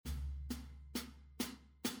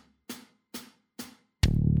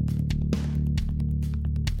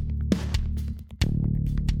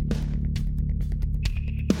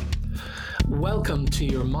Welcome to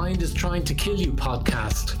Your Mind is Trying to Kill You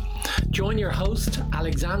podcast. Join your host,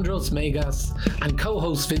 Alexandros Megas, and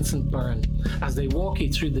co-host Vincent Byrne as they walk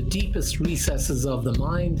you through the deepest recesses of the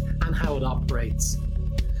mind and how it operates.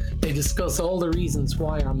 They discuss all the reasons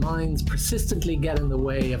why our minds persistently get in the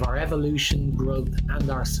way of our evolution, growth,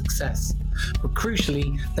 and our success. But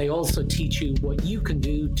crucially, they also teach you what you can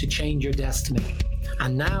do to change your destiny.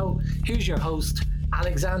 And now, here's your host,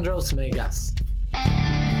 Alexandros Megas.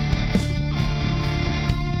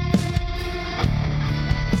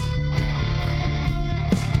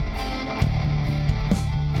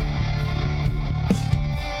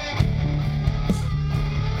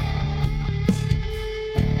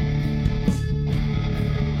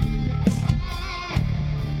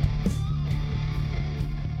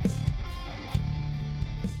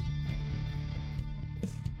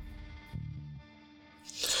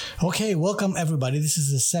 Okay, welcome everybody. This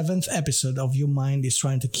is the 7th episode of Your Mind is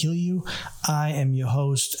Trying to Kill You. I am your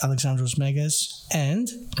host, Alexandros Megas, and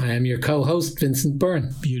I am your co-host, Vincent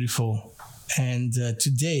Byrne. Beautiful. And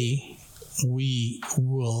today we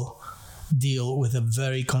will deal with a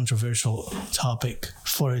very controversial topic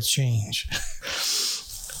for a change.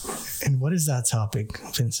 And what is that topic,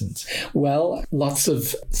 Vincent? Well, lots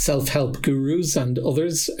of self-help gurus and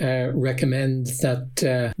others recommend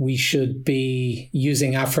that we should be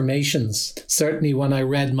using affirmations. Certainly when I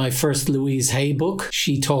read my first Louise Hay book,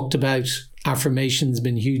 she talked about affirmations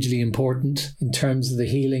being hugely important in terms of the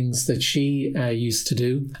healings that she used to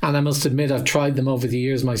do. And I must admit, I've tried them over the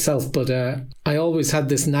years myself, but I always had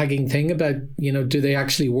this nagging thing about, do they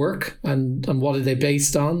actually work? And what are they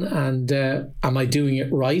based on? And am I doing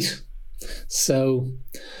it right? So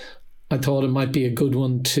I thought it might be a good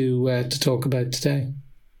one to talk about today.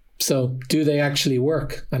 So do they actually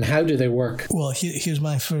work? And how do they work? Well, here's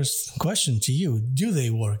my first question to you. Do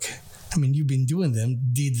they work? I mean, you've been doing them.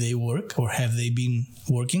 Did they work, or have they been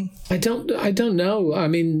working? I don't know. I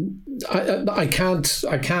mean, I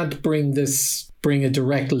can't bring a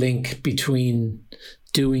direct link between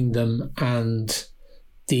doing them and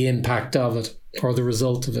the impact of it or the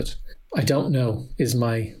result of it. I don't know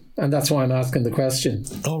and that's why I'm asking the question.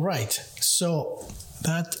 All right. So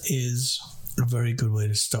that is a very good way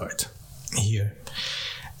to start here.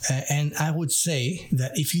 And I would say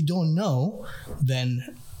that if you don't know,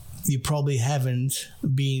 then you probably haven't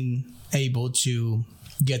been able to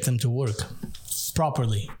get them to work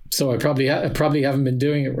properly. So I probably haven't been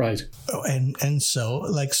doing it right. Oh, and so,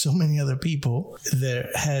 like so many other people, there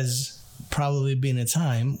has probably been a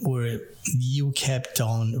time where you kept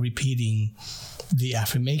on repeating the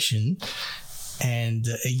affirmation and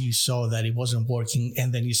you saw that it wasn't working,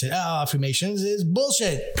 and then you said, affirmations is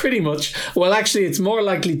bullshit. Pretty much. Well, actually, it's more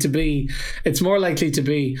likely to be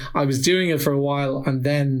I was doing it for a while and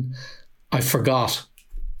then I forgot,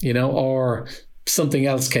 or something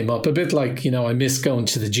else came up. A bit like, I miss going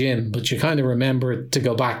to the gym, but you kind of remember to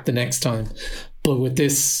go back the next time. But with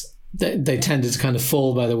this, they tended to kind of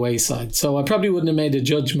fall by the wayside. So I probably wouldn't have made a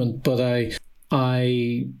judgment, but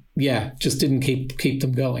I just didn't keep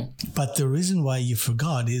them going. But the reason why you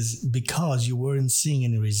forgot is because you weren't seeing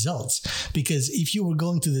any results. Because if you were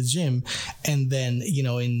going to the gym and then,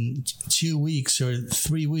 in 2 weeks or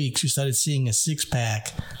 3 weeks, you started seeing a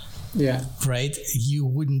 6-pack, right? You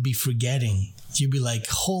wouldn't be forgetting. You'd be like,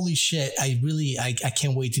 holy shit, I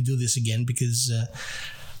can't wait to do this again because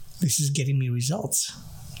this is getting me results.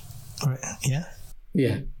 All right.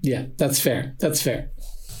 Yeah? Yeah, that's fair.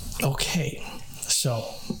 Okay. So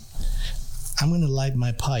I'm going to light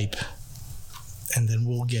my pipe and then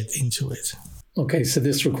we'll get into it. Okay, so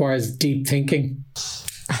this requires deep thinking.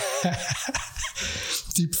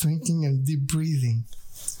 Deep thinking and deep breathing.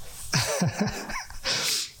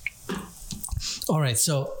 All right,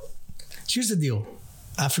 so here's the deal.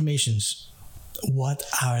 Affirmations. What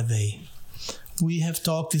are they? We have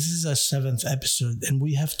talked, this is our 7th episode, and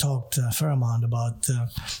we have talked a fair amount about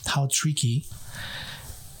how tricky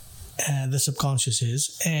the subconscious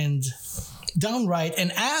is, and downright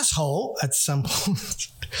an asshole at some point,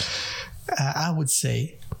 I would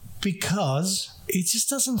say, because it just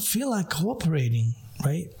doesn't feel like cooperating,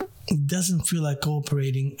 right? It doesn't feel like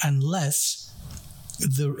cooperating unless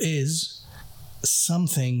there is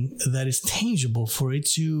something that is tangible for it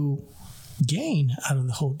to gain out of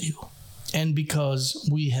the whole deal. And because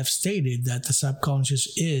we have stated that the subconscious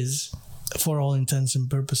is, for all intents and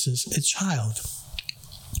purposes, a child.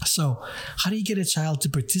 So how do you get a child to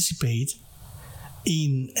participate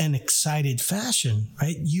in an excited fashion,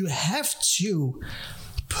 right? You have to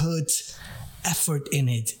put effort in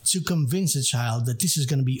it to convince a child that this is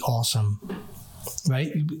going to be awesome.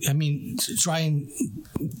 right? I mean, try and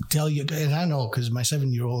tell you, and I know because my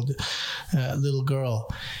 7-year-old little girl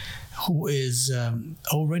who is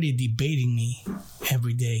already debating me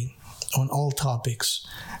every day on all topics.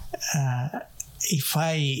 If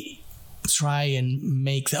I try and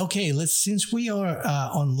make since we are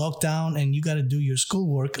on lockdown and you got to do your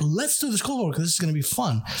schoolwork, let's do the schoolwork. This is going to be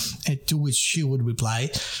fun. And to which she would reply,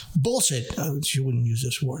 bullshit. She wouldn't use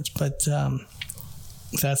those words, but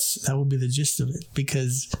that would be the gist of it,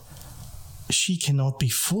 because she cannot be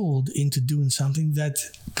fooled into doing something that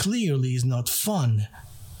clearly is not fun.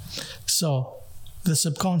 So the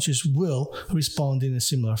subconscious will respond in a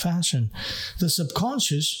similar fashion. The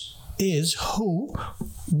subconscious is who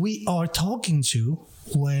we are talking to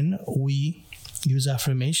when we use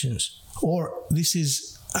affirmations. Or this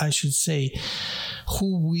is, I should say,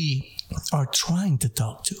 who we are trying to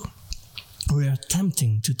talk to. We are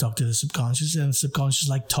attempting to talk to the subconscious, and the subconscious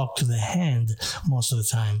talk to the hand most of the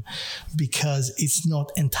time because it's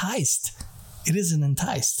not enticed. It isn't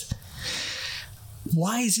enticed.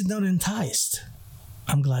 Why is it not enticed?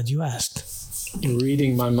 I'm glad you asked. You're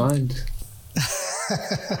reading my mind.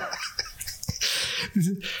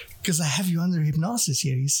 Because I have you under hypnosis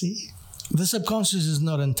here, you see? The subconscious is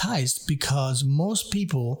not enticed because most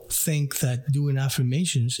people think that doing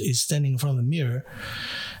affirmations is standing in front of the mirror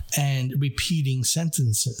and repeating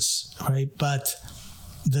sentences, right? But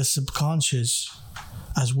the subconscious,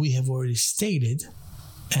 as we have already stated,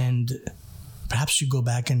 and perhaps you go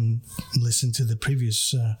back and listen to the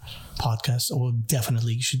previous podcast, or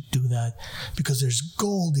definitely you should do that because there's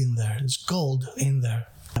gold in there. There's gold in there.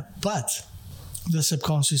 But the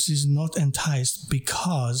subconscious is not enticed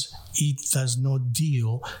because it does not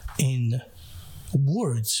deal in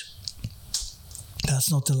words.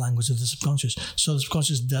 That's not the language of the subconscious. So the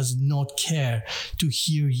subconscious does not care to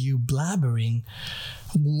hear you blabbering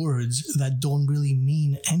words that don't really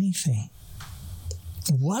mean anything.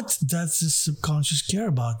 What does the subconscious care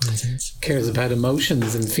about, Vincent? Cares about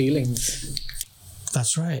emotions and feelings.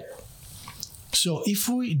 That's right. So if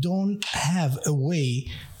we don't have a way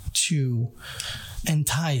to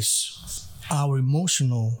entice our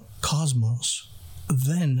emotional cosmos,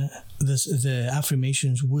 then the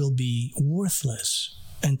affirmations will be worthless,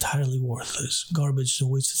 entirely worthless. Garbage, is a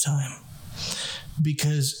waste of time.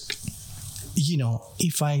 Because,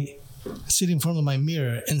 if I sit in front of my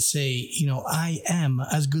mirror and say, I am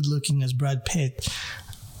as good looking as Brad Pitt,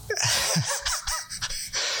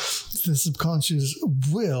 the subconscious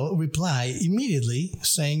will reply immediately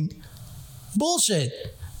saying,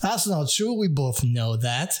 bullshit. That's not true. We both know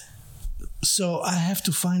that. So I have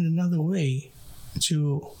to find another way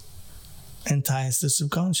to entice the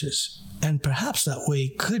subconscious. And perhaps that way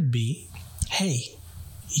could be, hey,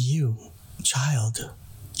 you, child,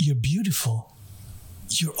 you're beautiful.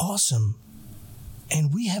 You're awesome.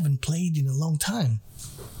 And we haven't played in a long time.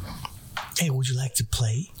 Hey, would you like to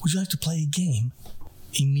play? Would you like to play a game?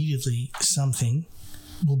 Immediately something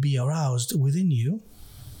will be aroused within you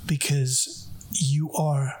because you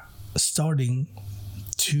are starting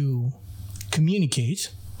to communicate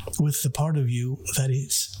with the part of you that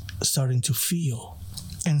is starting to feel.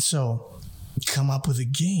 And so come up with a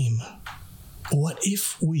game. What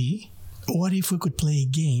if we could play a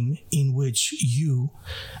game in which you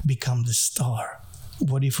become the star?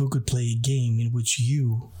 What if we could play a game in which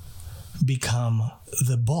you become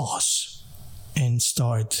the boss and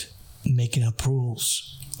start making up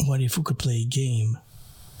rules? What if we could play a game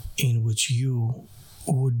in which you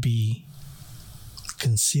would be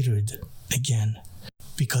considered again?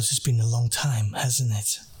 Because it's been a long time, hasn't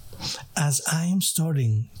it? As I am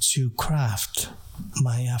starting to craft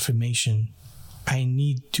my affirmation, I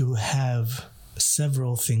need to have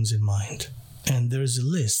several things in mind. And there's a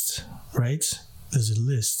list, right? There's a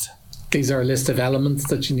list. These are a list of elements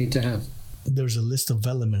that you need to have. There's a list of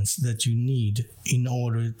elements that you need in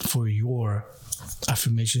order for your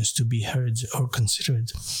affirmations to be heard or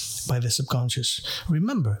considered by the subconscious.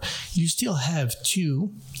 Remember, you still have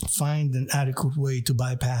to find an adequate way to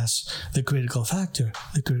bypass the critical factor.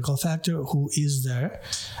 The critical factor who is there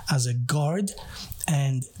as a guard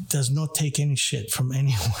and does not take any shit from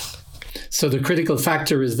anyone. So the critical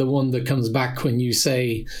factor is the one that comes back when you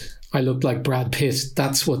say, I look like Brad Pitt.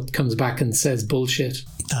 That's what comes back and says bullshit.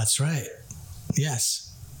 That's right. Yes.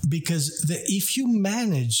 Because if you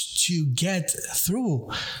manage to get through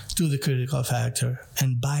to the critical factor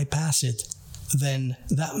and bypass it, then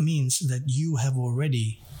that means that you have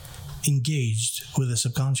already engaged with the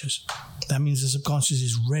subconscious. That means the subconscious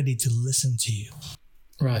is ready to listen to you.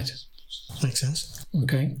 Right. Make sense?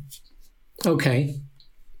 Okay.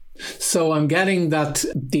 So I'm getting that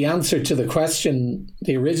the answer to the question,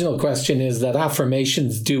 the original question, is that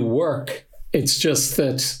affirmations do work. It's just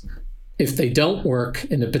that if they don't work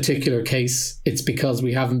in a particular case, it's because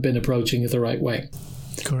we haven't been approaching it the right way.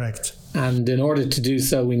 Correct. And in order to do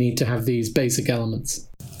so, we need to have these basic elements.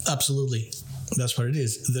 Absolutely. That's what it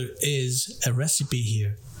is. There is a recipe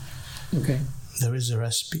here. Okay. There is a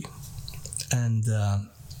recipe. And,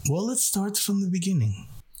 well, let's start from the beginning.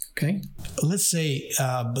 Okay. Let's say,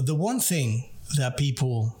 but the one thing that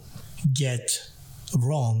people get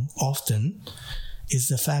wrong often is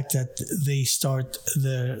the fact that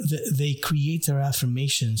they create their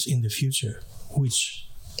affirmations in the future, which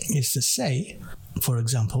is to say, for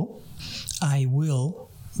example, I will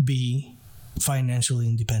be financially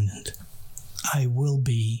independent. I will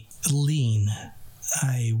be lean.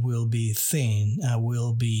 I will be thin. I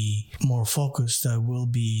will be more focused. I will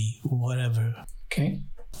be whatever. Okay.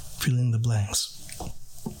 Fill in the blanks.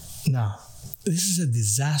 Now, this is a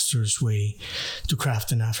disastrous way to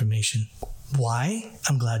craft an affirmation. Why?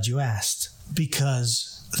 I'm glad you asked.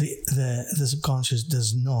 Because the subconscious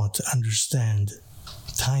does not understand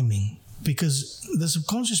timing. Because the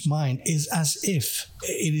subconscious mind is as if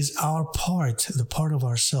it is our part, the part of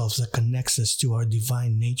ourselves that connects us to our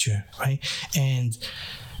divine nature, right? And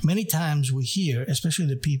many times we hear, especially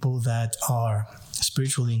the people that are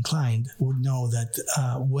spiritually inclined, would know that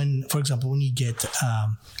when, for example, when you get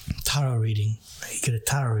tarot reading,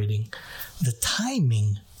 the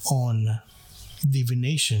timing on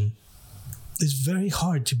divination is very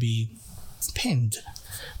hard to be pinned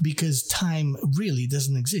because time really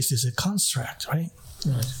doesn't exist. It's a construct, right?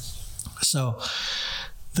 Right. So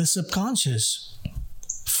the subconscious,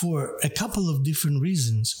 for a couple of different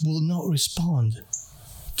reasons, will not respond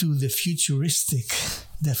to the futuristic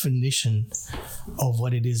definition of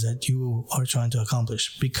what it is that you are trying to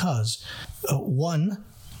accomplish. Because for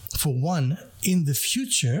one, in the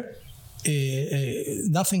future,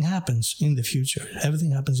 nothing happens in the future.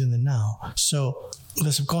 Everything happens in the now. So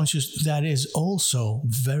the subconscious, that is also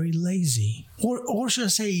very lazy. Or should I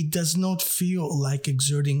say, it does not feel like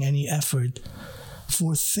exerting any effort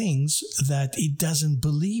for things that it doesn't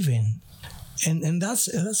believe in. And that's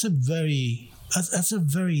a very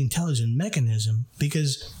intelligent mechanism,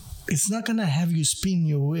 because it's not going to have you spin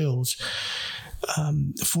your wheels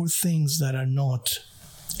for things that are not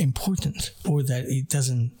important, or that it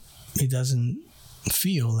doesn't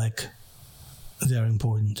feel like they're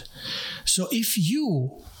important. So if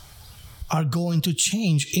you are going to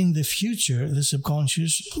change in the future, the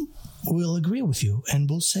subconscious will agree with you and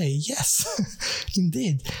will say, yes,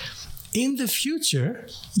 indeed, in the future,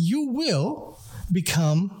 you will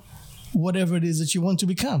become whatever it is that you want to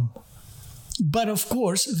become. But of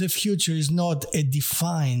course, the future is not a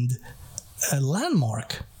defined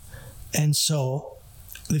landmark. And so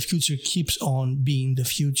the future keeps on being the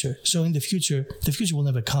future. So in the future will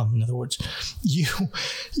never come. In other words,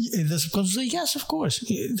 the subconscious say, yes, of course,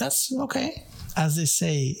 that's okay. As they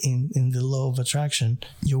say in the law of attraction,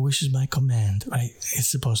 your wish is my command, right? It's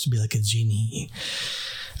supposed to be like a genie.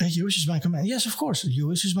 Your wish is my command. Yes, of course, your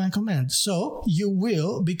wish is my command. So you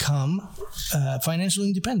will become financially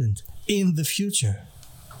independent in the future,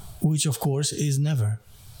 which of course is never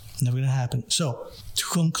going to happen. So to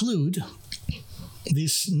conclude,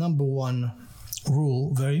 this number one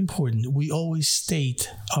rule, very important, we always state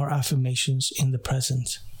our affirmations in the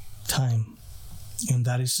present time. And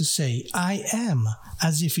that is to say, I am,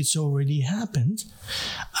 as if it's already happened,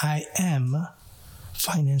 I am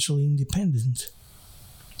financially independent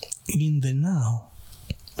in the now,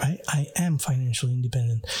 right? I am financially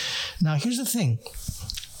independent. Now, here's the thing.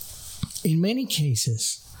 In many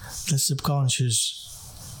cases, the subconscious,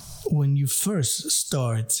 when you first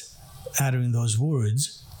start uttering those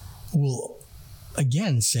words, will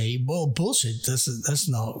again say, well, bullshit, that's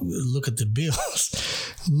not, look at the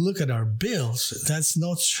bills, look at our bills, that's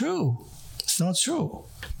not true, it's not true.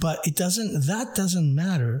 But that doesn't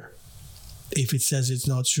matter if it says it's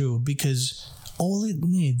not true, because all it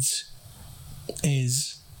needs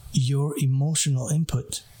is your emotional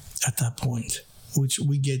input at that point, which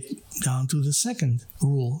we get down to the second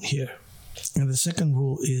rule here. And the second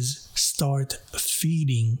rule is start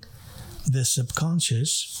feeding the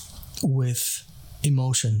subconscious with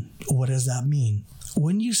emotion. What does that mean?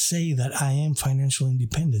 When you say that I am financially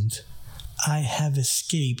independent, I have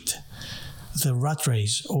escaped the rat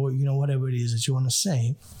race, or whatever it is that you want to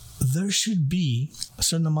say, there should be a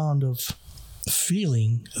certain amount of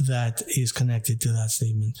feeling that is connected to that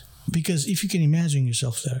statement. Because if you can imagine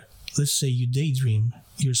yourself there, let's say you daydream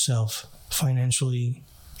yourself financially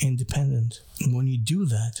independent, and when you do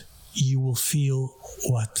that, you will feel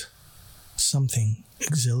what? Something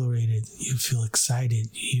exhilarated, you feel excited,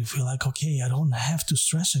 you feel like, okay, I don't have to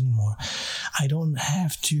stress anymore. I don't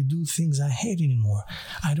have to do things I hate anymore.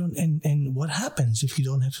 And what happens if you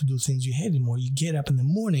don't have to do things you hate anymore? You get up in the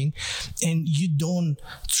morning and you don't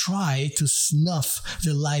try to snuff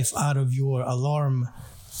the life out of your alarm,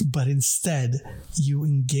 but instead you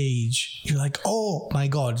engage. You're like, oh my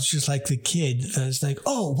God, it's just like the kid that's like,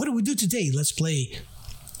 oh, what do we do today? Let's play.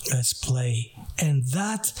 And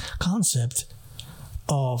that concept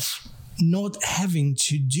of not having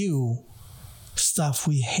to do stuff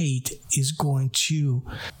we hate is going to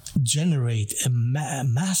generate a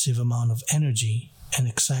massive amount of energy and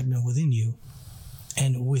excitement within you.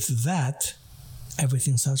 And with that,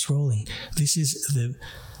 everything starts rolling. This is the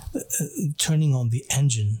turning on the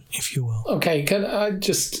engine, if you will. Okay,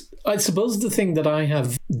 I suppose the thing that I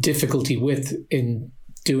have difficulty with in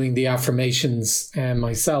doing the affirmations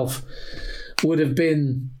myself would have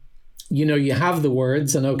been, you have the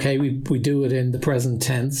words and okay, we do it in the present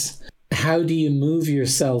tense. How do you move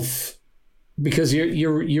yourself? Because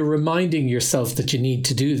you're reminding yourself that you need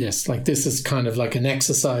to do this. Like this is kind of like an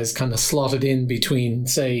exercise kind of slotted in between,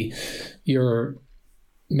 say, your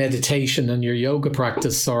meditation and your yoga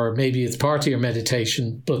practice, or maybe it's part of your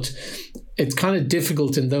meditation, but it's kind of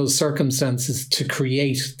difficult in those circumstances to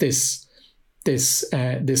create this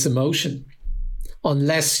emotion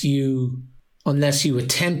unless you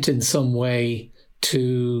attempt in some way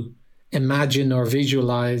to imagine or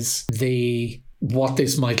visualize what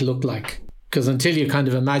this might look like. Because until you kind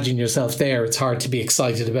of imagine yourself there, it's hard to be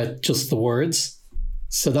excited about just the words.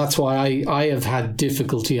 So that's why I have had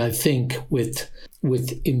difficulty, I think, with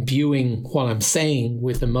imbuing what I'm saying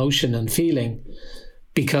with emotion and feeling,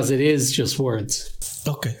 because it is just words.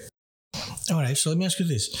 Okay. All right. So let me ask you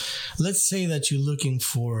this. Let's say that you're looking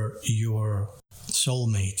for your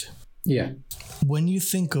soulmate. Yeah. When you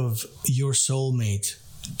think of your soulmate,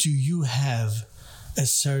 do you have a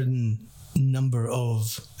certain number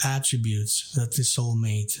of attributes that the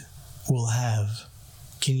soulmate will have?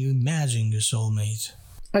 Can you imagine your soulmate?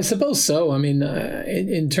 I suppose so. I mean,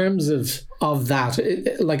 in terms of that,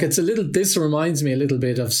 this reminds me a little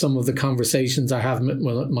bit of some of the conversations I have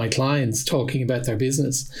with my clients talking about their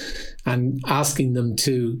business and asking them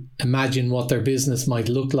to imagine what their business might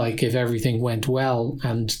look like if everything went well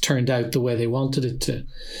and turned out the way they wanted it to.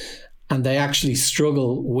 And they actually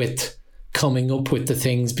struggle with coming up with the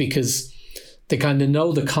things because they kind of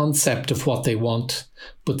know the concept of what they want,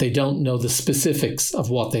 but they don't know the specifics of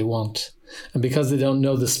what they want. And because they don't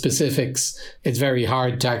know the specifics, it's very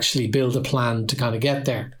hard to actually build a plan to kind of get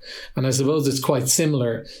there. And I suppose it's quite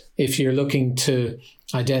similar if you're looking to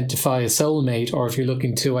identify a soulmate, or if you're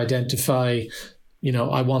looking to identify,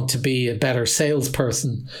 I want to be a better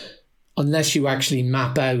salesperson. Unless you actually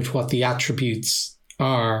map out what the attributes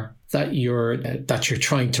are that you're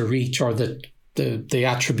trying to reach, or the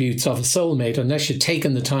attributes of a soulmate, unless you've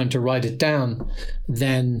taken the time to write it down,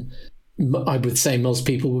 then I would say most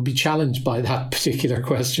people would be challenged by that particular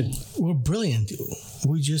question. We're brilliant.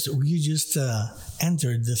 We just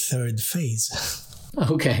entered the third phase.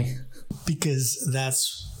 Okay. Because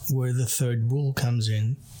that's where the third rule comes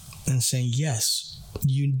in, and saying, yes,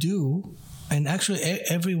 you do. And actually,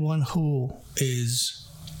 everyone who is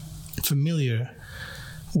familiar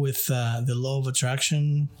with the law of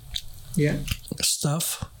attraction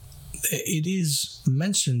stuff, it is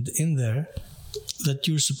mentioned in there that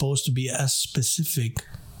you're supposed to be as specific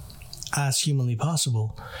as humanly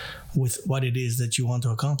possible with what it is that you want to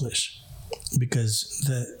accomplish. Because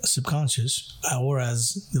the subconscious, or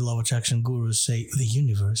as the law of attraction gurus say, the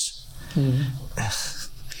universe. Mm-hmm.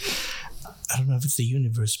 I don't know if it's the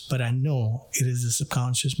universe, but I know it is the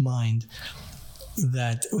subconscious mind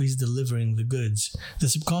that is delivering the goods. The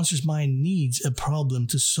subconscious mind needs a problem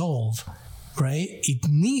to solve, right? It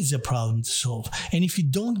needs a problem to solve. And if you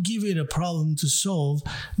don't give it a problem to solve,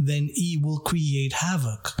 then it will create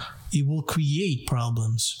havoc. It will create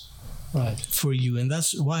problems for you. And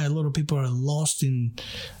that's why a lot of people are lost in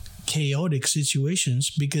chaotic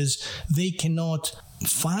situations, because they cannot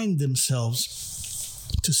find themselves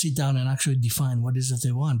to sit down and actually define what it is that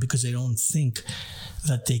they want, because they don't think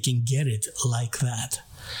that they can get it like that.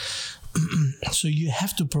 So you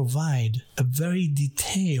have to provide a very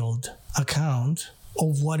detailed account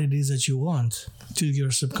of what it is that you want to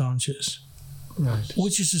your subconscious. Right.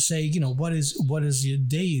 Which is to say, what does your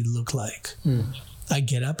day look like? I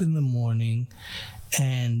get up in the morning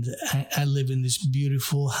and I live in this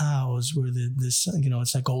beautiful house where the sun,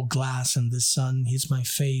 it's like all glass and the sun hits my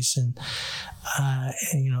face, and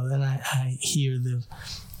then I hear the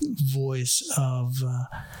voice of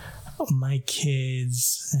my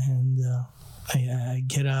kids, and I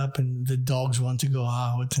get up and the dogs want to go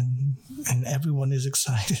out and everyone is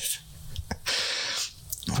excited.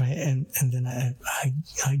 Right. And then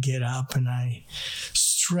I get up and I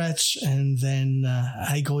stretch, and then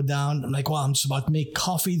I go down. I'm like, well, I'm just about to make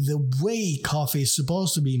coffee the way coffee is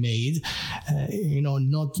supposed to be made,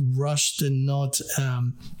 not rushed and not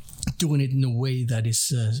doing it in a way that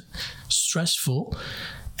is stressful.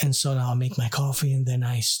 And so now I make my coffee, and then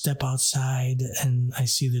I step outside and I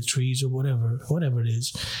see the trees or whatever it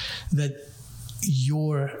is that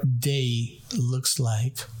your day looks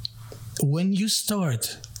like. When you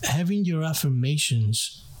start having your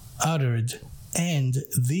affirmations uttered and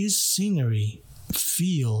this scenery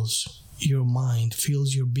fills your mind,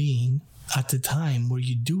 fills your being, at the time where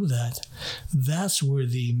you do that, that's where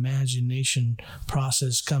the imagination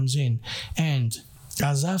process comes in. And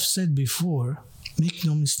as I've said before, make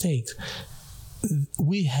no mistake,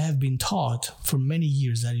 we have been taught for many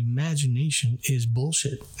years that imagination is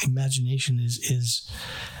bullshit. Imagination is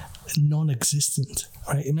non-existent,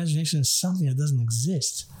 right? Imagination is something that doesn't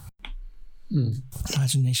exist.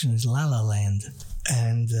 Imagination is la la land.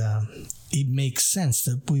 And it makes sense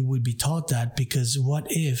that we would be taught that, because what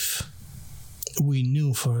if we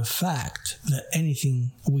knew for a fact that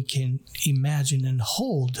anything we can imagine and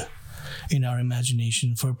hold in our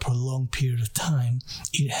imagination for a prolonged period of time,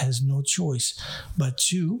 it has no choice but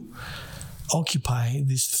to occupy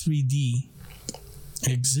this 3D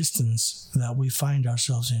existence that we find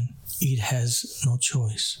ourselves in. It has no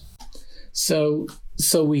choice. So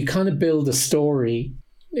we kind of build a story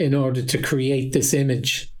in order to create this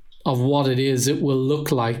image of what it is it will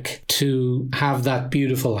look like to have that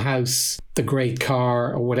beautiful house, the great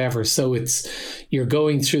car, or whatever. So you're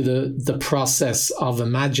going through the process of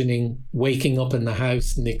imagining waking up in the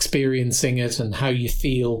house and experiencing it and how you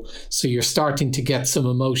feel. So you're starting to get some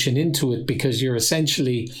emotion into it, because you're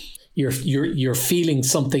essentially you're feeling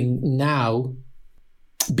something now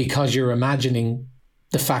because you're imagining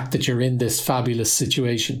the fact that you're in this fabulous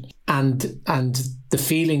situation. And the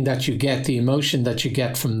feeling that you get, the emotion that you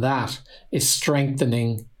get from that is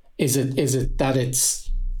strengthening. Is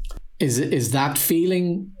that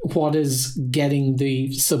feeling what is getting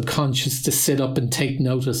the subconscious to sit up and take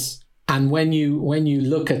notice? And when you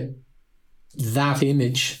look at that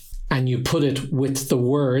image and you put it with the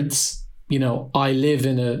words, I live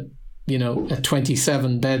in a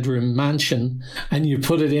 27-bedroom mansion, and you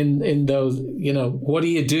put it in those, what do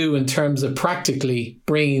you do in terms of practically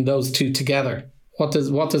bringing those two together? What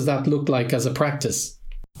does that look like as a practice?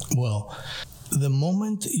 Well, the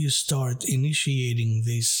moment you start initiating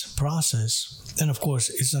this process, and of course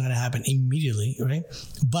it's not going to happen immediately, right?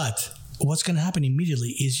 But what's going to happen immediately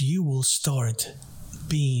is you will start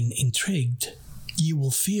being intrigued. You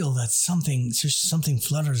will feel that something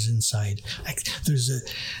flutters inside. Like there's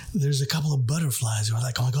a couple of butterflies who are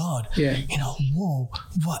like, oh my God, yeah. Whoa,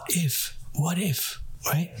 what if,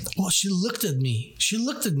 right? Well, she looked at me.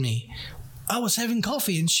 I was having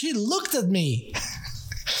coffee and she looked at me.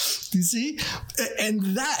 You see? And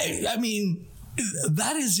that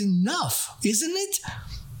is enough, isn't it?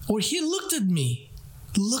 Or he looked at me,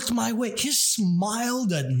 looked my way. He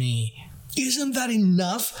smiled at me. Isn't that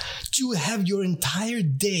enough to have your entire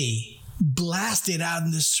day blasted out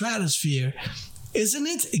in the stratosphere? Isn't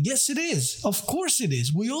it? Yes, it is. Of course it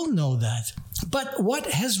is. We all know that. But what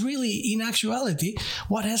has really, in actuality,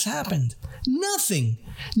 what has happened? Nothing.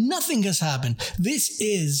 Nothing has happened. This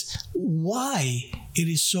is why it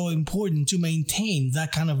is so important to maintain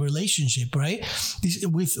that kind of relationship, right?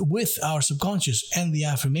 With our subconscious and the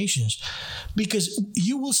affirmations. Because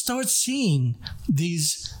you will start seeing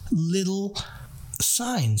these little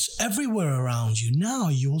signs everywhere around you. Now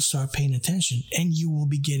you will start paying attention, and you will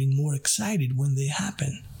be getting more excited when they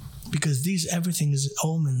happen, because everything is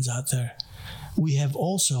omens out there. We have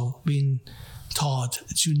also been taught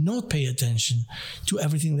to not pay attention to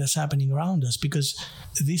everything that's happening around us, because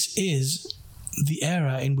this is the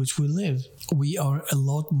era in which we live. We are a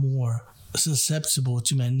lot more susceptible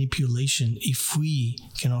to manipulation if we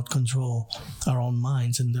cannot control our own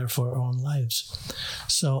minds and therefore our own lives.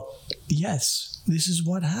 So yes, this is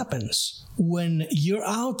what happens when you're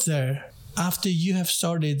out there after you have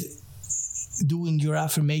started doing your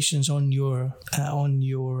affirmations on your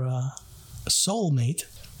soulmate,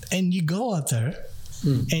 and you go out there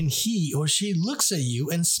and he or she looks at you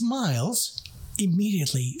and smiles.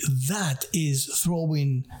 Immediately that is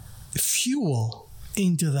throwing fuel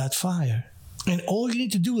into that fire. And all you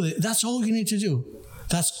need to do, that's all you need to do.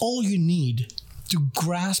 That's all you need to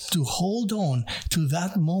grasp, to hold on to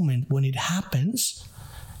that moment when it happens.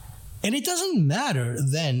 And it doesn't matter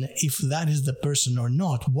then if that is the person or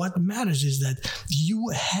not. What matters is that you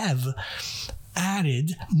have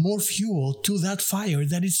added more fuel to that fire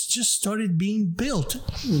that it's just started being built.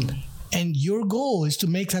 And your goal is to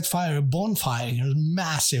make that fire a bonfire, a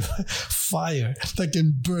massive fire that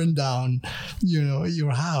can burn down,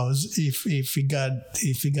 your house if you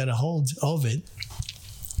got a hold of it.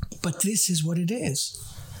 But this is what it is.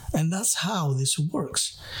 And that's how this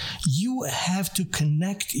works. You have to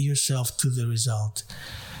connect yourself to the result.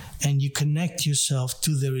 And you connect yourself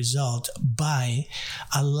to the result by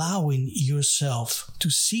allowing yourself to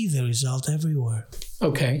see the result everywhere.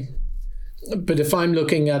 Okay. But if I'm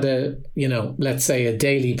looking at let's say a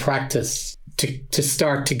daily practice to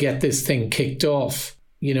start to get this thing kicked off,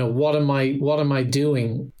 what am I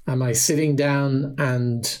doing? Am I sitting down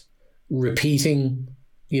and repeating,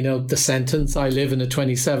 the sentence, I live in a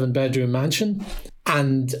 27-bedroom mansion?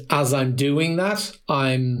 And as I'm doing that,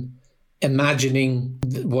 I'm imagining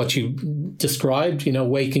what you described,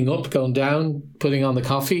 waking up, going down, putting on the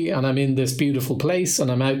coffee, and I'm in this beautiful place,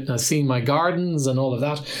 and I'm out and I've seen my gardens and all of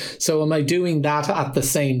that. So am I doing that at the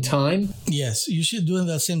same time? Yes, you should do it at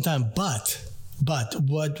the same time. But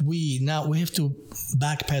what we have to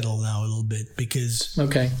backpedal now a little bit, because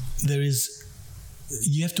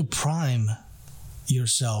you have to prime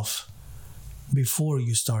yourself before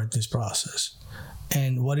you start this process.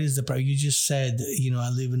 And what is you just said, I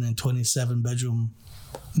live in a 27-bedroom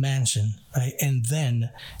mansion, right? And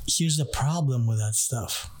then here's the problem with that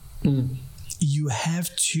stuff. You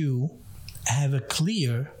have to have a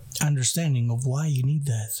clear understanding of why you need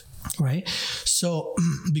that, right? So,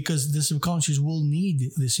 because the subconscious will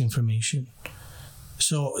need this information.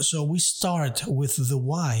 So we start with the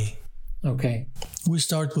why. Okay. We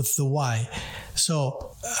start with the why.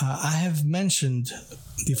 So I have mentioned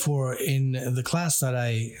before in the class that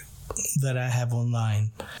I have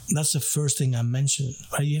online, that's the first thing I mentioned,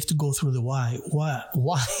 right? You have to go through the why. Why?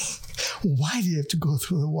 Why do you have to go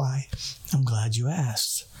through the why? I'm glad you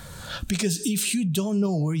asked. Because if you don't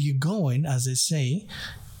know where you're going, as they say,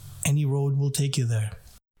 any road will take you there.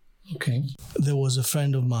 Okay. There was a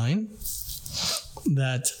friend of mine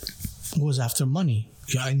that was after money.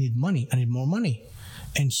 Yeah, I need money. I need more money.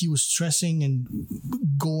 And he was stressing and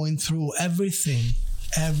going through everything,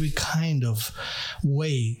 every kind of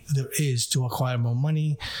way there is to acquire more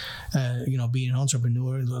money. Being an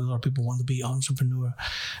entrepreneur, a lot of people want to be an entrepreneur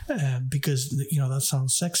because, that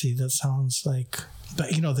sounds sexy. That sounds like, but,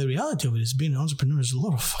 the reality of it is being an entrepreneur is a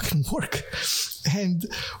lot of fucking work. And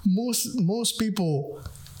most people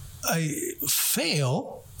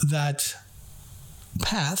fail that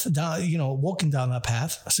path down, walking down that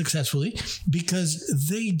path successfully because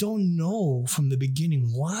they don't know from the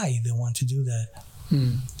beginning why they want to do that.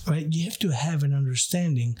 Right? You have to have an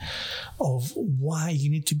understanding of why you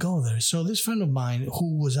need to go there. So this friend of mine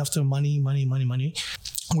who was after money,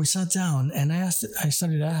 we sat down and I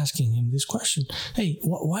started asking him this question. Hey,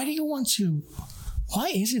 why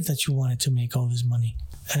is it that you wanted to make all this money?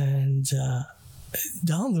 And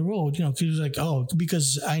down the road, he was like,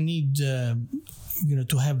 because I need to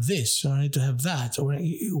have this, or I need to have that, or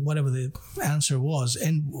whatever the answer was.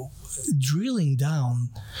 And drilling down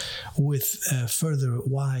with further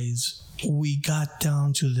whys, we got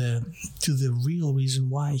down to the real reason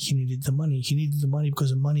why he needed the money. He needed the money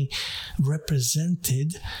because the money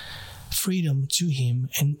represented freedom to him.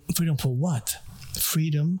 And freedom for what?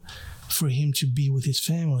 Freedom for him to be with his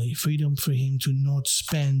family, freedom for him to not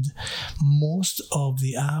spend most of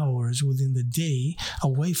the hours within the day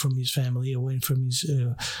away from his family, away from his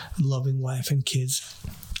loving wife and kids.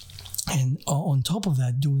 And on top of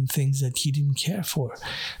that, doing things that he didn't care for,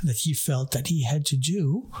 that he felt that he had to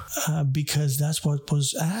do because that's what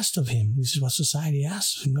was asked of him. This is what society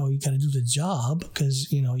asks him. You got to do the job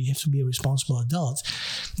because, you have to be a responsible adult.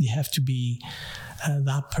 You have to be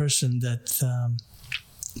that person that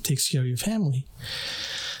takes care of your family.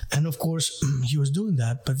 And of course, he was doing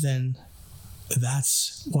that. But then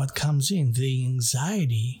that's what comes in, the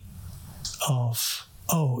anxiety of,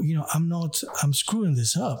 I'm screwing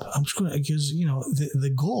this up. I'm screwing because,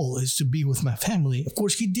 the goal is to be with my family. Of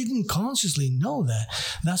course, he didn't consciously know that.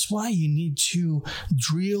 That's why you need to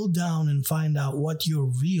drill down and find out what your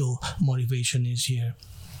real motivation is here.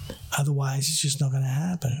 Otherwise, it's just not going to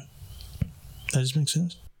happen. Does this make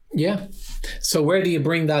sense? Yeah. So where do you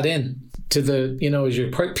bring that in to the, as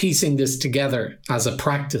you're piecing this together as a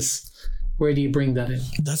practice, where do you bring that in?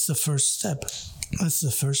 That's the first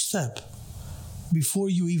step. Before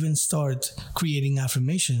you even start creating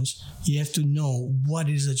affirmations, you have to know what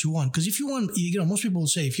it is that you want. Because if you want, most people will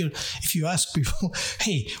say, if you ask people,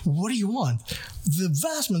 hey, what do you want? The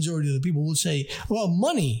vast majority of the people will say, well,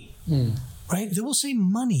 money, right? They will say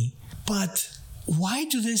money. But why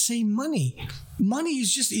do they say money? money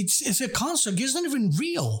is just, it's a construct. It's not even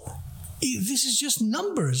real. This is just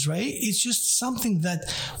numbers, right? It's just something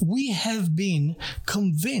that we have been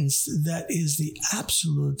convinced that is the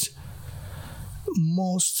absolute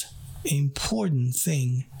most important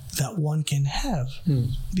thing that one can have.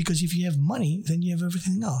 Because if you have money, then you have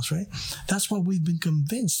everything else, right? That's what we've been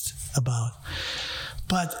convinced about.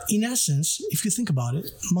 But in essence, if you think about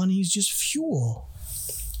it, money is just fuel.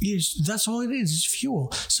 That's all it is, it's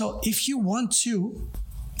fuel. So if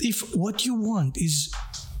what you want is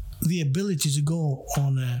the ability to go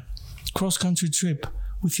on a cross-country trip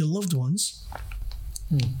with your loved ones,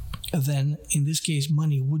 then in this case,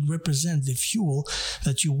 money would represent the fuel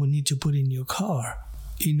that you would need to put in your car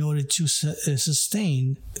in order to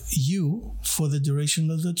sustain you for the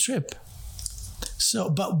duration of the trip.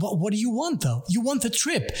 So, but what do you want though? You want the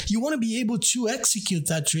trip. You want to be able to execute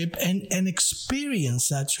that trip and experience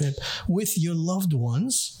that trip with your loved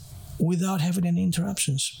ones without having any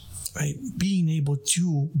interruptions. Right? Being able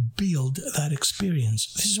to build that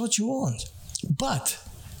experience. This is what you want. But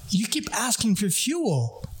you keep asking for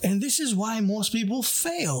fuel. And this is why most people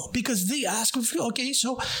fail, because they ask for fuel. Okay,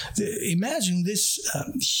 so imagine this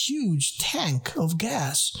huge tank of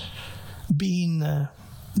gas being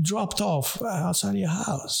dropped off outside your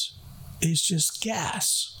house. It's just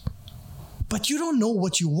gas. But you don't know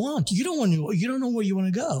what you want. You don't know where you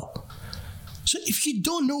want to go. So if you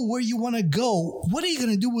don't know where you want to go, what are you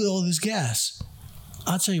going to do with all this gas?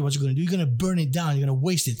 I'll tell you what you're going to do. You're going to burn it down. You're going to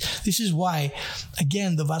waste it. This is why,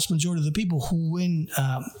 again, the vast majority of the people who win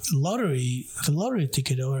the lottery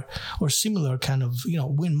ticket or similar kind of,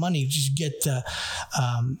 win money, just get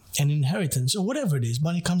an inheritance or whatever it is.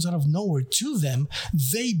 Money comes out of nowhere to them.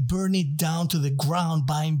 They burn it down to the ground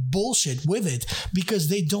buying bullshit with it because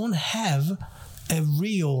they don't have a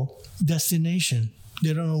real destination.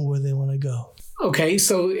 They don't know where they want to go. Okay,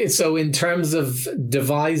 so in terms of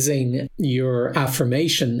devising your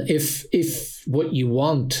affirmation, if what you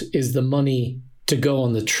want is the money to go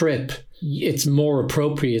on the trip, it's more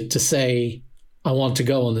appropriate to say, I want to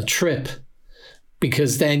go on the trip,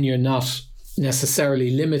 because then you're not necessarily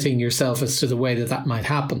limiting yourself as to the way that might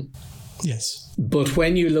happen. Yes. But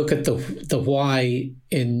when you look at the why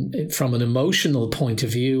from an emotional point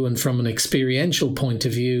of view and from an experiential point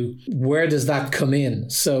of view, where does that come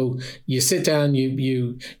in? So you sit down,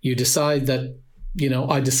 you decide that,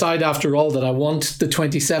 I decide after all that I want the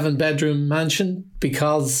 27-bedroom mansion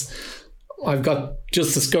because I've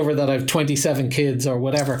just discovered that I have 27 kids or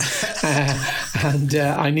whatever, and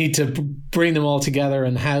I need to bring them all together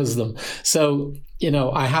and house them. So,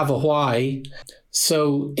 I have a why.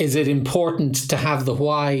 So is it important to have the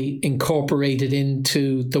why incorporated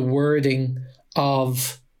into the wording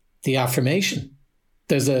of the affirmation?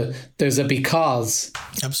 There's a because.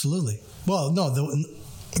 Absolutely. Well, no.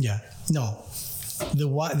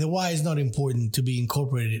 The why is not important to be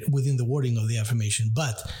incorporated within the wording of the affirmation,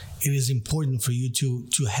 but it is important for you to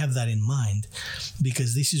have that in mind,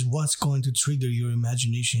 because this is what's going to trigger your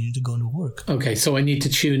imagination into going to work. Okay, so I need to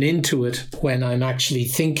tune into it when I'm actually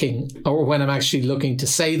thinking, or when I'm actually looking to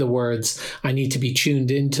say the words. I need to be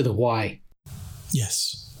tuned into the why.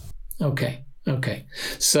 Yes. Okay.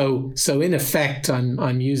 So in effect,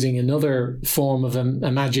 I'm using another form of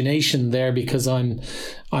imagination there, because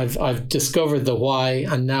I've discovered the why,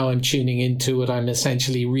 and now I'm tuning into it. I'm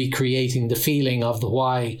essentially recreating the feeling of the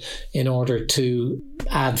why in order to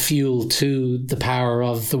add fuel to the power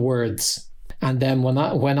of the words. And then when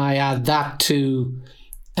I add that to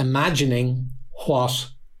imagining what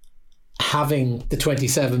having the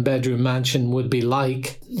 27-bedroom mansion would be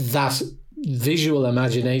like, that visual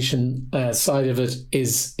imagination side of it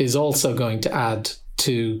is also going to add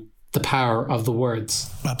to the power of the words.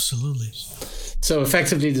 Absolutely. So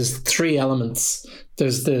effectively there's three elements.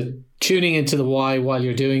 There's the tuning into the why while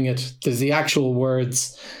you're doing it, there's the actual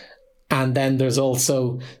words, and then there's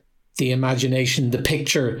also the imagination, the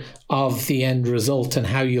picture of the end result and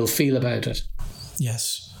how you'll feel about it.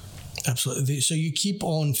 Yes. Absolutely. So you keep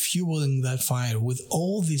on fueling that fire with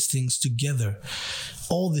all these things together.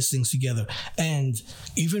 And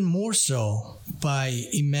even more so by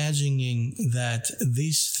imagining that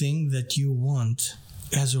this thing that you want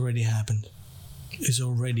has already happened, is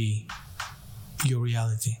already your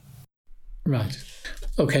reality. Right.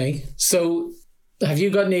 Okay. So have you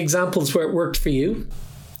got any examples where it worked for you?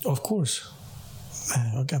 Of course.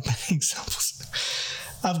 I've got many examples.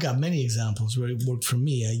 I've got many examples where it worked for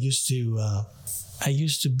me. I used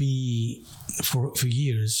to be for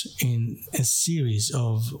years in a series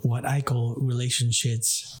of what I call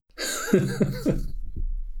relationships,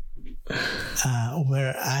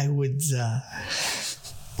 where I would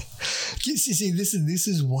See, this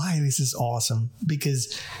is why this is awesome,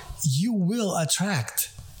 because you will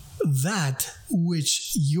attract that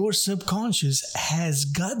which your subconscious has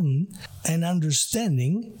gotten an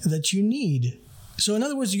understanding that you need. So in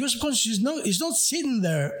other words, your subconscious is not sitting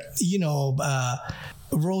there,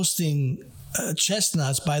 roasting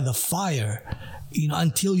chestnuts by the fire,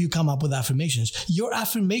 until you come up with affirmations. Your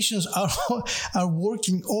affirmations are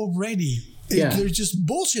working already. Yeah. They're just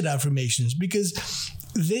bullshit affirmations because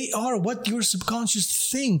they are what your subconscious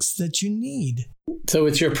thinks that you need. So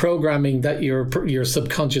it's your programming that your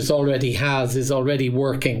subconscious already has, is already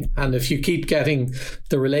working. And if you keep getting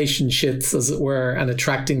the relationships, as it were, and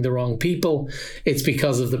attracting the wrong people, it's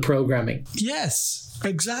because of the programming. Yes,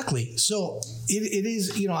 exactly. So it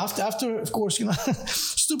is, after of course,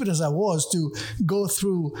 stupid as I was to go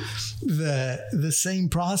through the same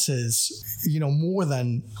process, more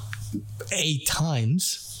than 8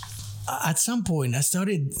 times. At some point, I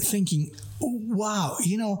started thinking, wow,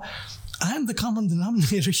 I'm the common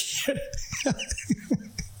denominator here.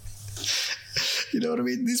 You know what I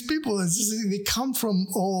mean? These people, they come from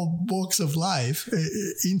all walks of life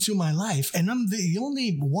into my life, and I'm the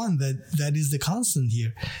only one that is the constant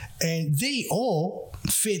here. And they all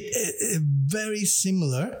fit a very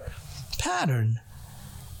similar pattern.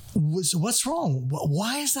 What's wrong?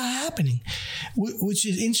 Why is that happening? Which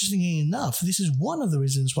is, interestingly enough, this is one of the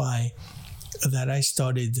reasons why that I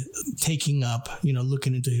started taking up,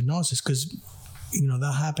 looking into hypnosis, because,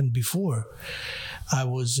 that happened before I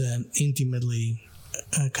was intimately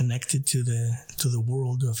connected to the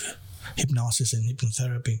world of hypnosis and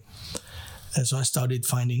hypnotherapy. And so I started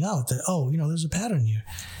finding out that, there's a pattern here.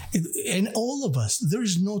 And all of us, there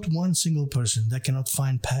is not one single person that cannot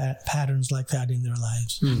find patterns like that in their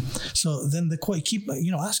lives. So then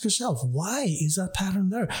ask yourself, why is that pattern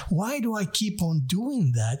there? Why do I keep on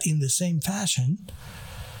doing that in the same fashion,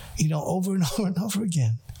 over and over and over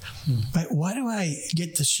again? Right? Why do I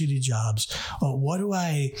get the shitty jobs? Or why do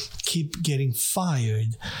I keep getting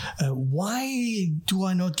fired? Why do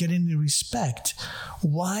I not get any respect?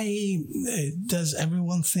 Why does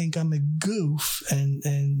everyone think I'm a goof and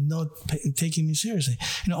not taking me seriously?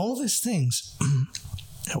 All these things.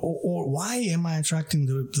 Or why am I attracting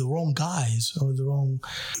the wrong guys or the wrong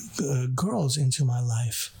girls into my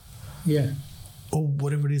life? Yeah. Or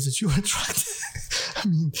whatever it is that you attract. I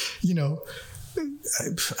mean,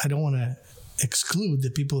 I don't want to exclude the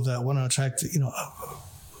people that want to attract,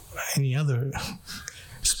 any other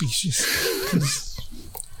species.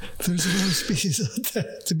 There's another species out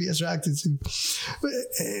there to be attracted to. But,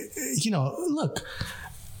 look,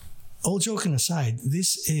 all joking aside,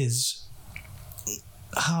 this is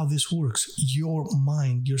how this works. Your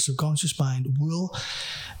mind, your subconscious mind will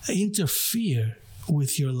interfere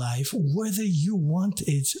with your life, whether you want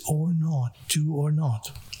it or not,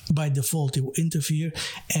 By default, it will interfere,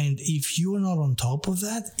 and if you're not on top of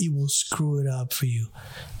that, it will screw it up for you,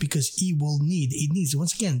 because it needs,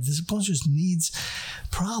 once again, the subconscious needs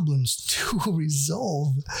problems to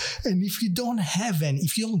resolve. And if you don't have any,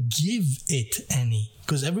 if you don't give it any,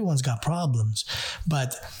 because everyone's got problems,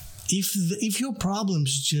 but if your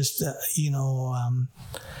problems just,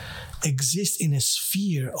 exist in a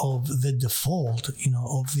sphere of the default,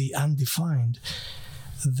 of the undefined,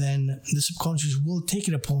 then the subconscious will take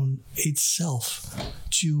it upon itself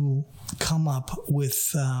to come up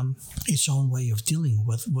with its own way of dealing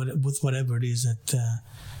with whatever it is that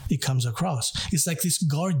it comes across. It's like this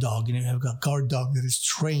guard dog. You have got a guard dog that is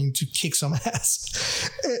trained to kick some ass,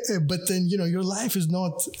 but then your life is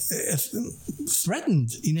not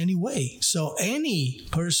threatened in any way. So any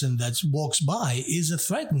person that walks by is a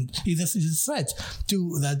threat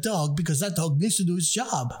to that dog, because that dog needs to do its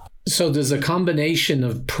job. So there's a combination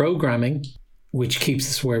of programming, which keeps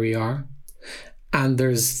us where we are, and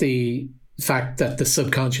there's the fact that the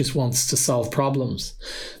subconscious wants to solve problems.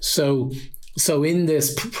 So in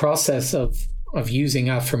this process of using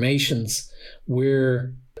affirmations,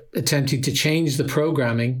 we're attempting to change the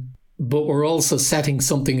programming, but we're also setting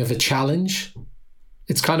something of a challenge.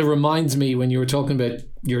 It kind of reminds me when you were talking about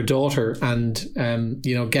your daughter and,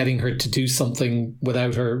 getting her to do something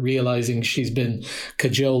without her realizing she's been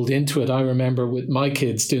cajoled into it. I remember with my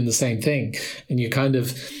kids doing the same thing, and you kind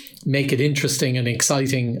of make it interesting and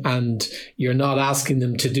exciting, and you're not asking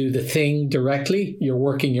them to do the thing directly. You're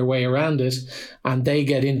working your way around it, and they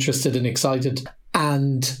get interested and excited.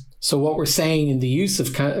 And so what we're saying in the use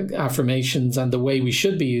of affirmations and the way we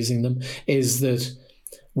should be using them is that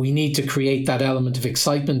we need to create that element of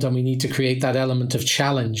excitement, and we need to create that element of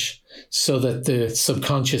challenge, so that the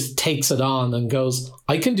subconscious takes it on and goes,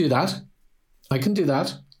 I can do that. I can do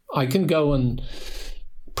that. I can go and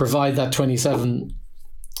provide that 27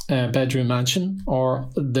 bedroom mansion or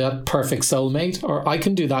that perfect soulmate, or I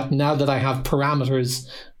can do that now that I have parameters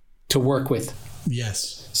to work with.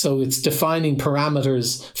 Yes. So it's defining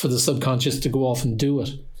parameters for the subconscious to go off and do it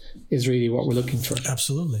is really what we're looking for.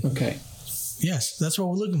 Absolutely. Okay. Yes, that's what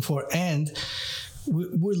we're looking for. And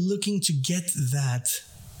we're looking to get that,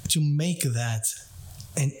 to make that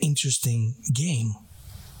an interesting game.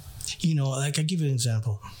 You know, like I give you an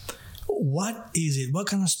example. What is it? What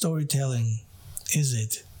kind of storytelling is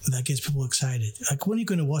it that gets people excited? Like, when are you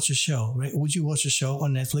going to watch a show, right? Would you watch a show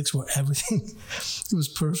on Netflix where everything was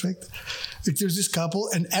perfect? Like, there's this couple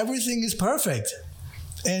and everything is perfect.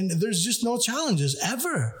 And there's just no challenges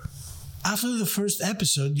ever. After the first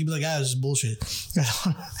episode, you'd be like, this is bullshit.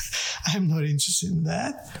 I'm not interested in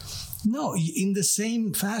that. No, in the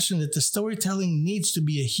same fashion that the storytelling needs to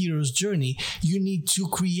be a hero's journey, you need to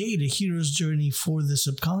create a hero's journey for the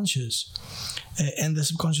subconscious. And the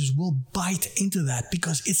subconscious will bite into that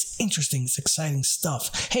because it's interesting, it's exciting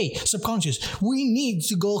stuff. Hey, subconscious, we need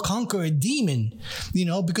to go conquer a demon, you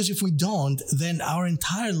know, because if we don't, then our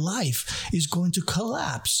entire life is going to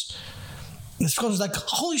collapse. And the subconscious is like,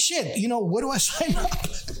 holy shit, you know, where do I sign up?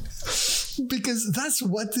 Because that's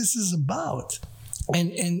what this is about.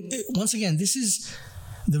 And once again, this is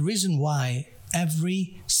the reason why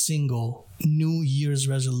every single New Year's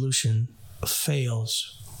resolution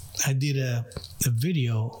fails. I did a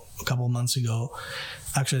video a couple of months ago,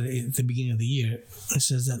 actually at the beginning of the year. It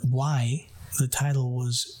says that why the title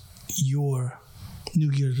was Your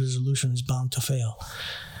New Year's Resolution is Bound to Fail.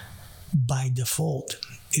 By default,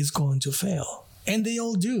 it's going to fail. And they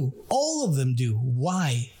all do. All of them do.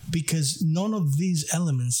 Why? Because none of these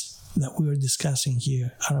elements that we are discussing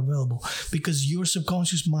here are available, because your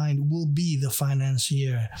subconscious mind will be the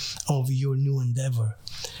financier of your new endeavor.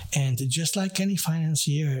 And just like any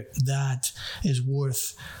financier that is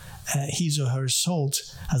worth his or her salt,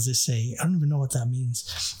 as they say, I don't even know what that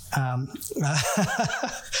means.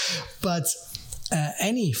 But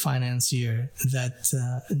any financier that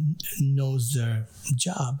knows their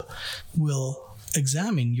job will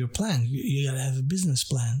examine your plan. You gotta have a business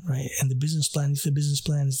plan, right? And the business plan, if the business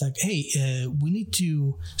plan is like, hey, we need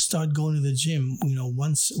to start going to the gym, you know,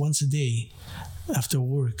 once a day after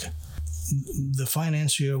work, the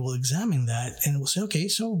financier will examine that and will say, okay,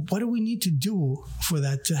 so what do we need to do for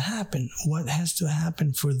that to happen? What has to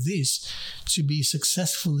happen for this to be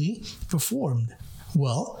successfully performed?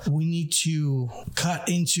 Well, we need to cut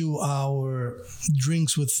into our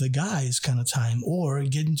drinks with the guys kind of time, or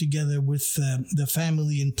getting together with the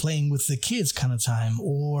family and playing with the kids kind of time,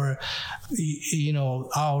 or, you know,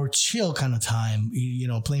 our chill kind of time, you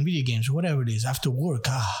know, playing video games or whatever it is. After work,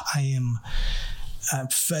 I'm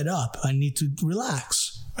fed up. I need to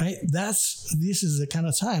relax, right? This is the kind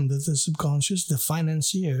of time that the subconscious, the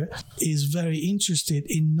financier, is very interested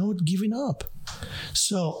in not giving up.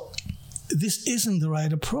 So this isn't the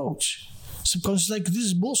right approach. Subconscious is like, this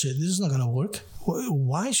is bullshit. This is not going to work.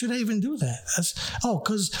 Why should I even do that?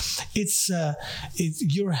 Because it's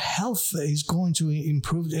your health is going to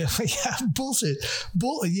improve. Yeah, bullshit.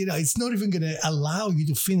 You know, it's not even going to allow you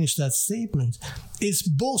to finish that statement. It's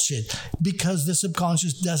bullshit because the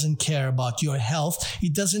subconscious doesn't care about your health.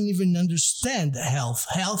 It doesn't even understand health.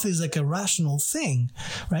 Health is like a rational thing,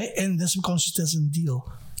 right? And the subconscious doesn't deal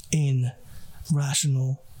in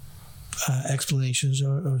rational explanations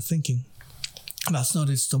or thinking. That's not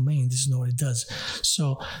its domain. This is not what it does.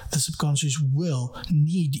 So the subconscious will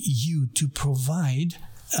need you to provide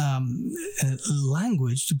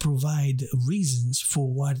language, to provide reasons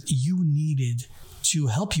for what you needed to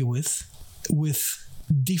help you with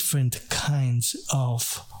different kinds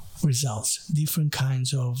of results, different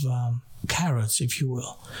kinds of carrots, if you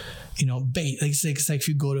will. You know, bait. It's like if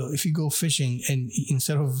you go fishing and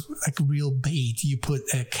instead of like real bait, you put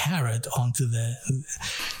a carrot onto the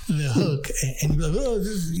hook, and you're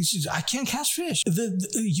like, I can't catch fish.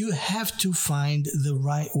 You have to find the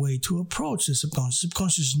right way to approach the subconscious.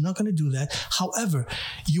 Subconscious is not going to do that. However,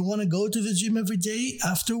 you want to go to the gym every day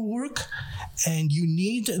after work, and you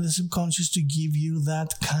need the subconscious to give you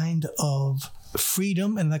that kind of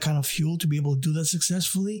freedom and that kind of fuel to be able to do that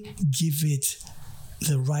successfully. Give it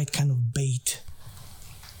the right kind of bait.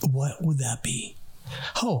 What would that be?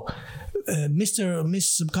 Mr. or Miss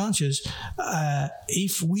Subconscious,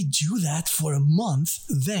 if we do that for a month,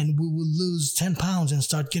 then we will lose 10 pounds and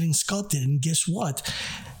start getting sculpted. And guess what?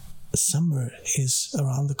 Summer is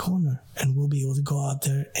around the corner, and we'll be able to go out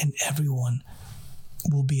there and everyone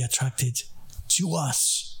will be attracted to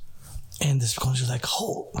us. And the subconscious is like,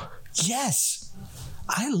 yes,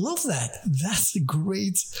 I love that. That's a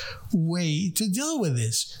great way to deal with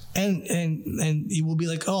this. And it will be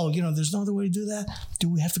like, oh, there's no other way to do that. Do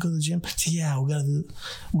we have to go to the gym? Yeah, we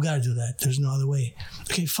gotta do that. There's no other way.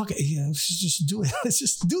 Okay, fuck it. Let's just do it. Let's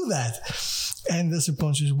just do that. And the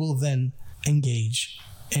subconscious will then engage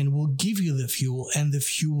and will give you the fuel, and the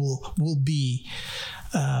fuel will be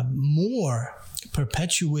more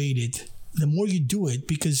perpetuated the more you do it,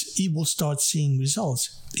 because it will start seeing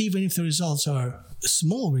results. Even if the results are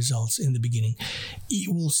small results in the beginning, it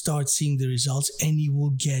will start seeing the results, and it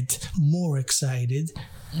will get more excited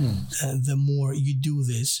the more you do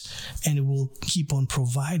this, and it will keep on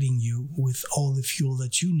providing you with all the fuel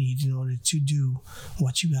that you need in order to do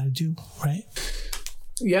what you got to do, right?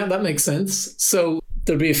 Yeah, that makes sense. So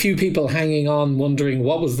there'll be a few people hanging on wondering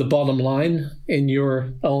what was the bottom line in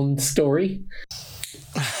your own story.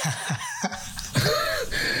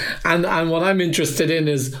 And what I'm interested in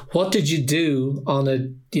is, what did you do on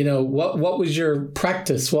what was your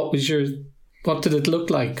practice? What did it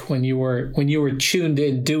look like when you were tuned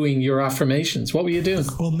in doing your affirmations? What were you doing?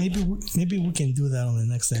 Well, maybe we can do that on the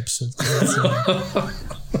next episode.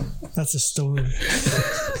 That's a story.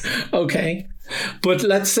 Okay. But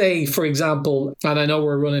let's say, for example, and I know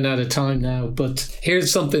we're running out of time now, but here's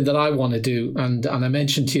something that I want to do, and I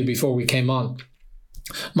mentioned to you before we came on.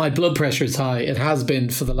 My blood pressure is high. It has been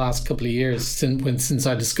for the last couple of years since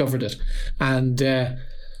I discovered it. And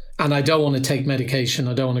I don't want to take medication.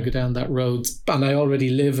 I don't want to go down that road. And I already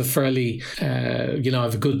live a fairly, I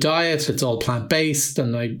have a good diet. It's all plant-based,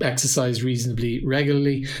 and I exercise reasonably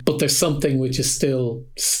regularly. But there's something which is still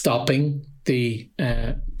stopping the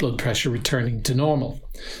blood pressure returning to normal.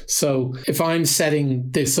 So if I'm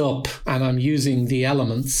setting this up and I'm using the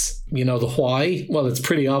elements, the why, well, it's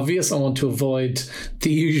pretty obvious. I want to avoid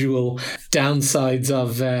the usual downsides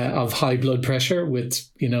of high blood pressure with,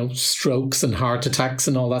 strokes and heart attacks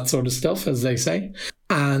and all that sort of stuff, as they say.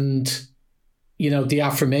 And, the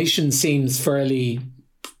affirmation seems fairly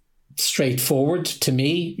straightforward to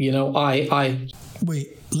me.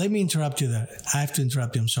 Wait, let me interrupt you there. I have to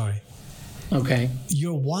interrupt you. I'm sorry. Okay.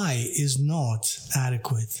 Your why is not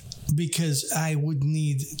adequate, because I would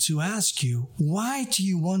need to ask you, why do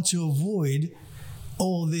you want to avoid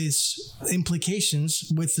all these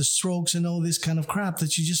implications with the strokes and all this kind of crap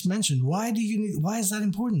that you just mentioned? Why is that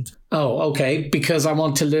important? Oh, okay. Because I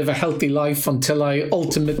want to live a healthy life until I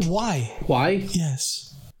ultimately... Why? Why?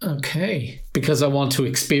 Yes. Okay. Because I want to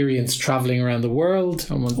experience traveling around the world.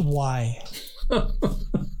 Why?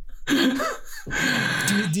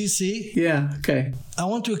 Do you see? Yeah, okay. I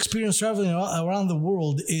want to experience traveling around the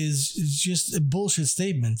world is just a bullshit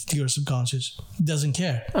statement to your subconscious. It doesn't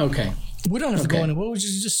care. Okay. We don't have to go anywhere. We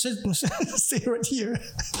just stay right here.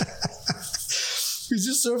 We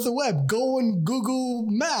just surf the web. Go on Google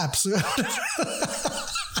Maps.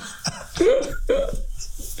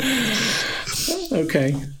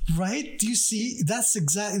 Okay. Right? Do you see? That's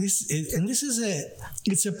exactly this. And this is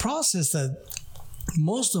it's a process that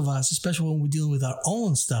most of us, especially when we're dealing with our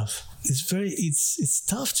own stuff, it's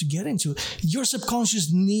tough to get into. Your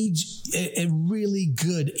subconscious needs a really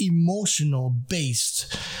good emotional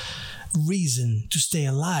based reason to stay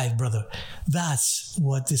alive, brother. That's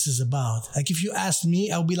what this is about. Like, if you asked me,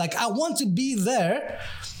 I'll be like, I want to be there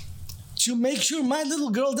to make sure my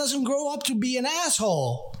little girl doesn't grow up to be an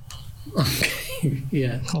asshole. Okay.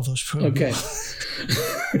 Yeah. All those okay.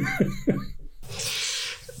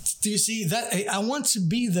 Do you see that? I want to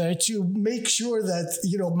be there to make sure that,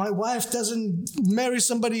 my wife doesn't marry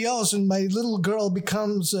somebody else and my little girl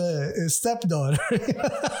becomes a stepdaughter.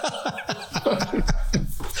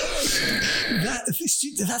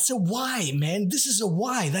 That's a why, man. This is a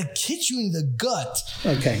why that hits you in the gut.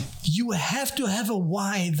 Okay. You have to have a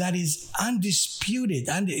why that is undisputed,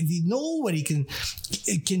 and nobody can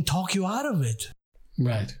talk you out of it.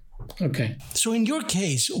 Right. Okay. So in your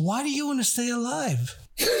case, why do you want to stay alive?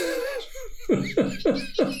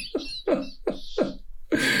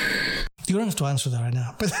 You don't have to answer that right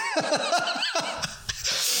now,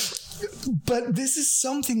 but this is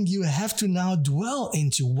something you have to now dwell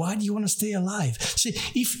into. Why do you want to stay alive? See,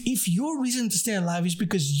 if your reason to stay alive is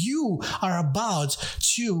because you are about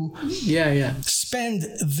to spend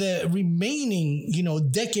the remaining,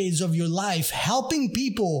 decades of your life helping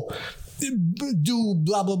people do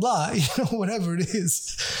blah blah blah, whatever it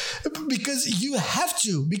is, because you have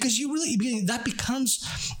to, because that becomes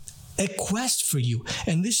a quest for you.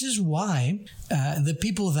 And this is why the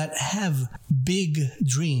people that have big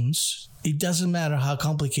dreams, it doesn't matter how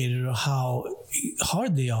complicated or how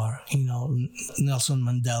hard they are. Nelson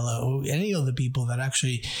Mandela or any other people that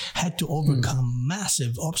actually had to overcome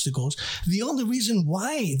massive obstacles. The only reason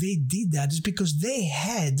why they did that is because they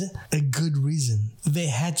had a good reason. They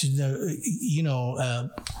had to,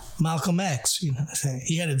 Malcolm X,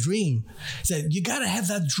 he had a dream. He said, you got to have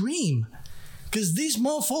that dream. Because this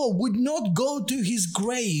mofo would not go to his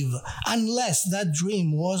grave unless that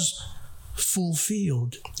dream was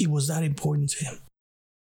fulfilled. It was that important to him.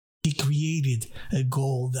 He created a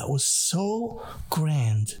goal that was so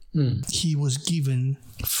grand. He was given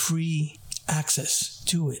free access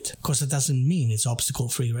to it. Of course, that doesn't mean it's obstacle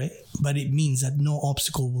free, right? But it means that no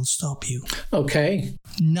obstacle will stop you. Okay.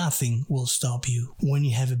 Nothing will stop you when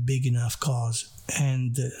you have a big enough cause.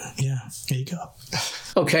 And there you go.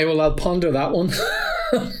 Okay, well, I'll ponder that one.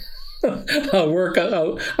 I'll work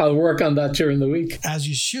on that during the week. As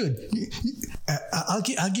you should. I'll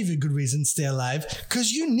give you a good reason to stay alive,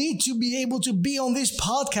 because you need to be able to be on this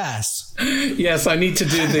podcast. Yes, I need to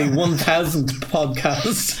do the 1000th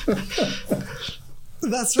podcast.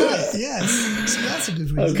 That's right. Yes, so that's a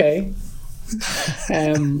good reason. Okay.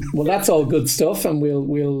 Well, that's all good stuff, and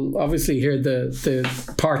we'll obviously hear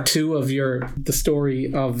the part 2 of the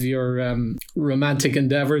story of your romantic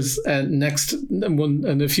endeavors next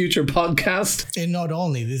in a future podcast. And not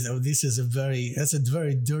only this is a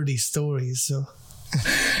very dirty story. So.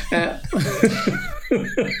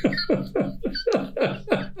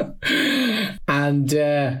 And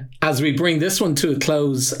as we bring this one to a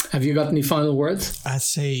close, have you got any final words? I'd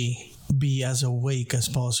say be as awake as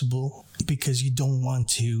possible, because you don't want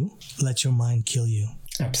to let your mind kill you.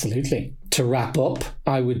 Absolutely. To wrap up,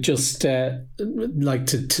 I would just like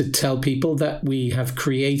to tell people that we have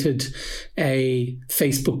created a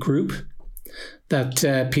Facebook group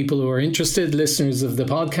that people who are interested, listeners of the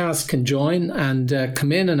podcast, can join and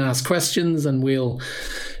come in and ask questions, and we'll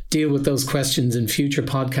deal with those questions in future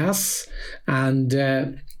podcasts.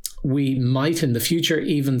 And we might in the future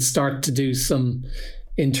even start to do some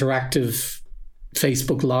interactive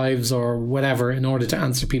Facebook Lives or whatever in order to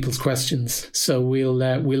answer people's questions. So we'll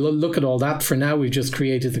look at all that. For now, we've just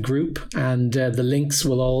created the group, and the links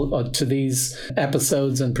will all to these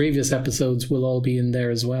episodes and previous episodes will all be in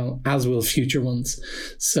there as well, as will future ones.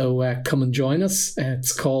 So come and join us.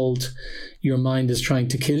 It's called Your Mind is Trying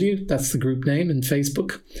to Kill You. That's the group name in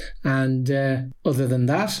Facebook. And other than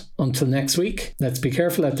that, until next week, let's be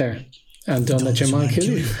careful out there and don't let your mind kill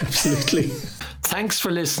you. Absolutely. Thanks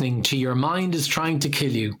for listening to Your Mind is Trying to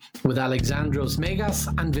Kill You with Alexandros Megas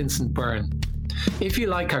and Vincent Byrne. If you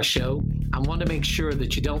like our show and want to make sure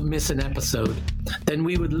that you don't miss an episode, then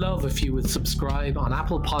we would love if you would subscribe on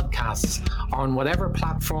Apple Podcasts or on whatever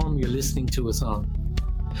platform you're listening to us on.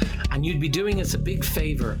 And you'd be doing us a big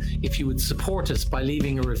favor if you would support us by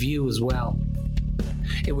leaving a review as well.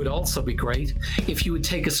 It would also be great if you would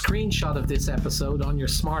take a screenshot of this episode on your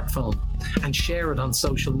smartphone and share it on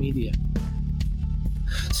social media.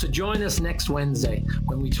 So join us next Wednesday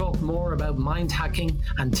when we talk more about mind hacking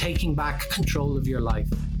and taking back control of your life.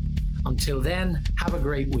 Until then, have a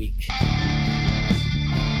great week.